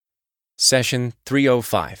Session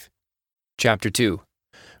 305, Chapter 2,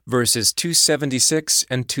 verses 276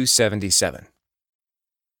 and 277.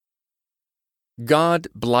 God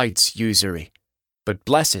blights usury, but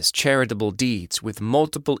blesses charitable deeds with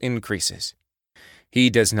multiple increases.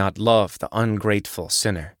 He does not love the ungrateful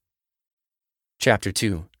sinner. Chapter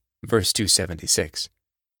 2, verse 276.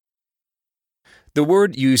 The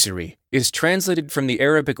word usury is translated from the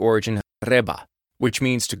Arabic origin reba, which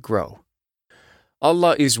means to grow.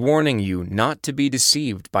 Allah is warning you not to be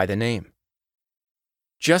deceived by the name.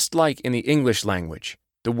 Just like in the English language,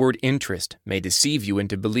 the word interest may deceive you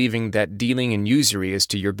into believing that dealing in usury is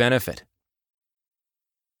to your benefit.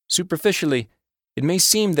 Superficially, it may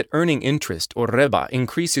seem that earning interest or reba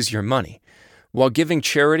increases your money, while giving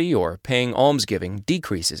charity or paying almsgiving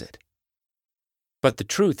decreases it. But the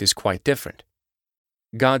truth is quite different.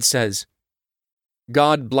 God says,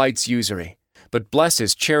 God blights usury, but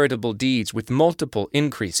blesses charitable deeds with multiple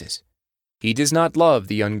increases. He does not love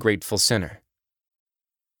the ungrateful sinner.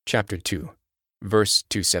 Chapter 2, verse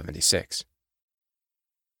 276.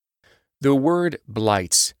 The word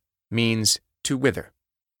blights means to wither.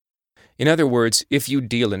 In other words, if you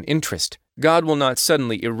deal in interest, God will not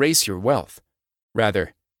suddenly erase your wealth.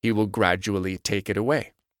 Rather, He will gradually take it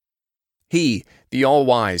away. He, the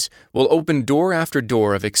All-Wise, will open door after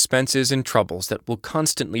door of expenses and troubles that will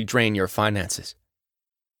constantly drain your finances.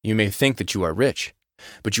 You may think that you are rich,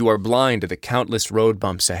 but you are blind to the countless road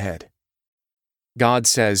bumps ahead. God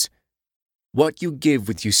says, what you give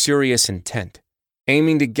with usurious intent,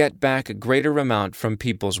 aiming to get back a greater amount from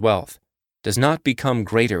people's wealth, does not become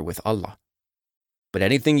greater with Allah. But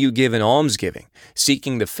anything you give in almsgiving,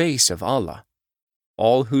 seeking the face of Allah,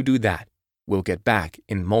 all who do that will get back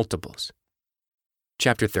in multiples.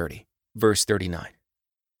 Chapter 30, verse 39.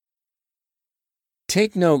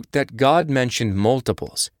 Take note that God mentioned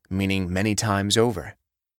multiples, meaning many times over.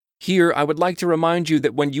 Here, I would like to remind you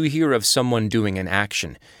that when you hear of someone doing an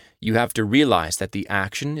action, you have to realize that the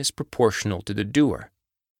action is proportional to the doer.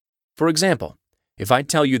 For example, if I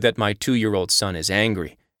tell you that my 2-year-old son is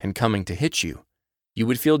angry and coming to hit you, you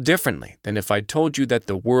would feel differently than if I told you that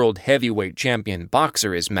the world heavyweight champion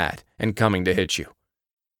boxer is mad and coming to hit you.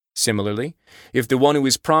 Similarly, if the one who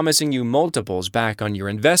is promising you multiples back on your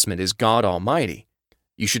investment is God Almighty,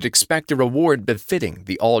 you should expect a reward befitting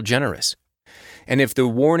the All-Generous. And if the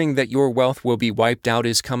warning that your wealth will be wiped out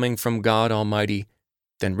is coming from God Almighty,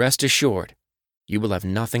 then rest assured, you will have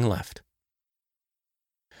nothing left.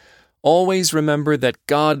 Always remember that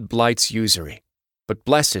God blights usury, but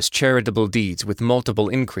blesses charitable deeds with multiple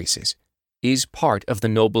increases, is part of the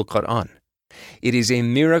noble Quran. It is a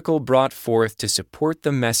miracle brought forth to support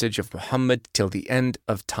the message of Muhammad till the end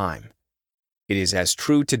of time. It is as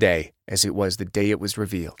true today as it was the day it was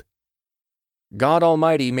revealed. God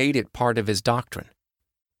Almighty made it part of His doctrine.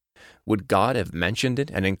 Would God have mentioned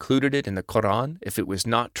it and included it in the Quran if it was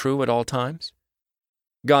not true at all times?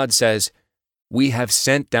 God says, we have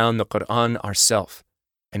sent down the Quran ourself,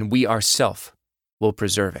 and we ourself will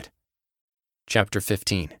preserve it. Chapter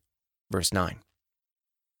 15, verse 9.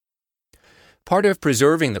 Part of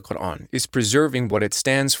preserving the Quran is preserving what it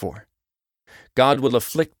stands for. God will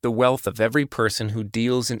afflict the wealth of every person who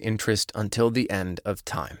deals in interest until the end of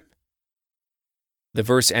time. The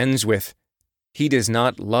verse ends with, He does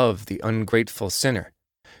not love the ungrateful sinner,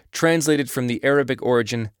 translated from the Arabic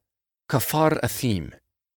origin, kafar athim,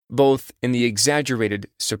 both in the exaggerated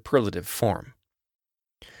superlative form.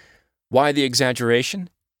 Why the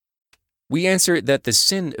exaggeration? We answer that the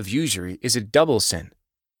sin of usury is a double sin,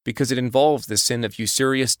 because it involves the sin of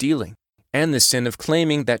usurious dealing and the sin of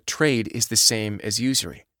claiming that trade is the same as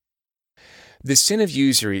usury. The sin of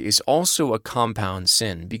usury is also a compound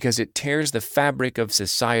sin because it tears the fabric of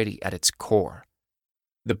society at its core.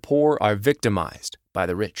 The poor are victimized by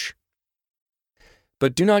the rich.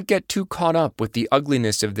 But do not get too caught up with the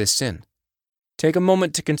ugliness of this sin. Take a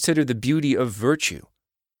moment to consider the beauty of virtue.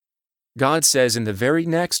 God says in the very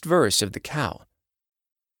next verse of the cow,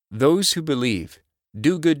 those who believe,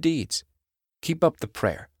 do good deeds, keep up the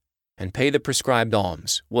prayer, and pay the prescribed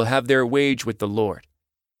alms will have their wage with the Lord.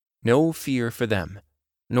 No fear for them,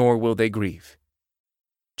 nor will they grieve.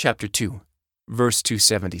 Chapter 2, verse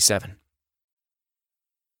 277.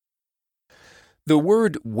 The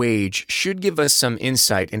word wage should give us some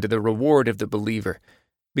insight into the reward of the believer,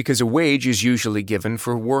 because a wage is usually given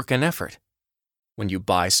for work and effort. When you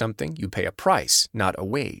buy something, you pay a price, not a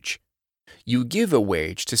wage. You give a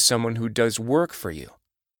wage to someone who does work for you.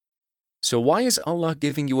 So why is Allah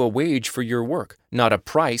giving you a wage for your work, not a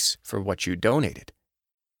price for what you donated?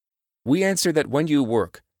 We answer that when you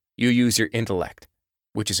work, you use your intellect,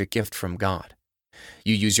 which is a gift from God.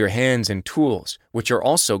 You use your hands and tools, which are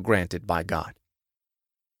also granted by God.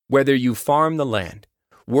 Whether you farm the land,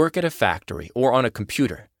 work at a factory, or on a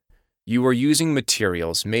computer, you are using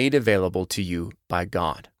materials made available to you by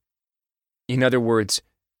God. In other words,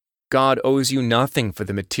 God owes you nothing for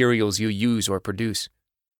the materials you use or produce.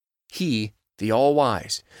 He, the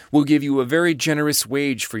All-Wise, will give you a very generous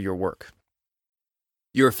wage for your work.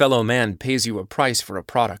 Your fellow man pays you a price for a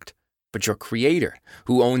product, but your Creator,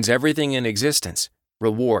 who owns everything in existence,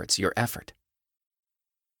 rewards your effort.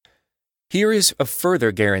 Here is a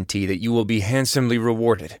further guarantee that you will be handsomely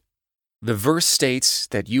rewarded. The verse states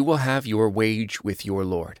that you will have your wage with your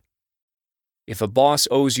Lord. If a boss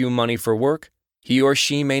owes you money for work, he or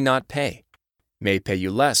she may not pay, may pay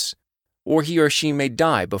you less, or he or she may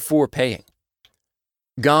die before paying.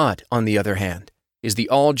 God, on the other hand, is the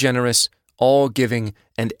all-generous, all-giving,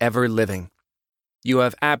 and ever-living. You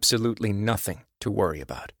have absolutely nothing to worry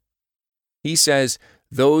about. He says,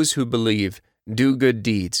 those who believe, do good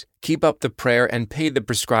deeds, keep up the prayer, and pay the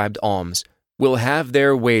prescribed alms will have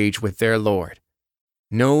their wage with their Lord.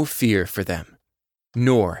 No fear for them,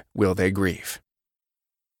 nor will they grieve.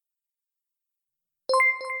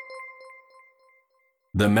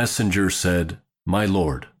 The messenger said, My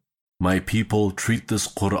Lord, my people treat this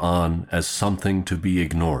Quran as something to be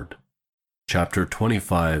ignored. Chapter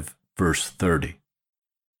 25, verse 30.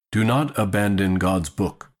 Do not abandon God's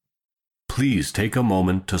book. Please take a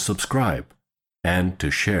moment to subscribe and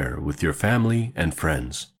to share with your family and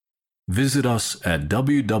friends. Visit us at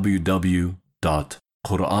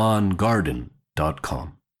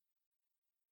www.qurangarden.com.